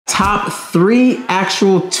top 3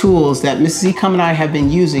 actual tools that Mrs. Ecom and I have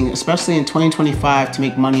been using, especially in 2025, to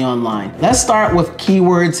make money online. Let's start with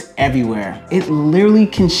keywords everywhere. It literally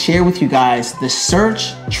can share with you guys the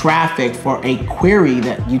search traffic for a query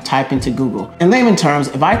that you type into Google. In layman terms,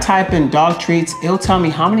 if I type in dog treats, it'll tell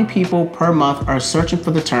me how many people per month are searching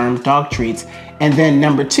for the term dog treats. And then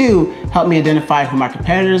number 2, help me identify who my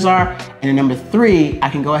competitors are. And then number 3, I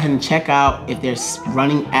can go ahead and check out if they're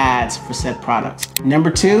running ads for said products. Number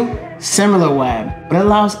 2, SimilarWeb. It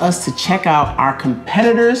allows us to check out our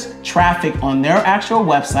competitors' traffic on their actual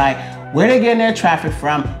website, where they're getting their traffic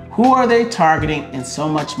from, who are they targeting, and so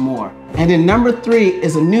much more. And then number 3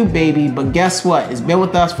 is a new baby, but guess what? It's been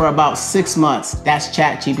with us for about 6 months. That's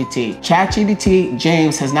ChatGPT. ChatGPT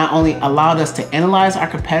James has not only allowed us to analyze our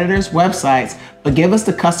competitors' websites, but give us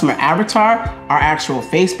the customer avatar, our actual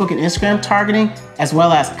Facebook and Instagram targeting, as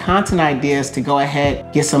well as content ideas to go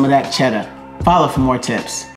ahead, get some of that cheddar. Follow for more tips.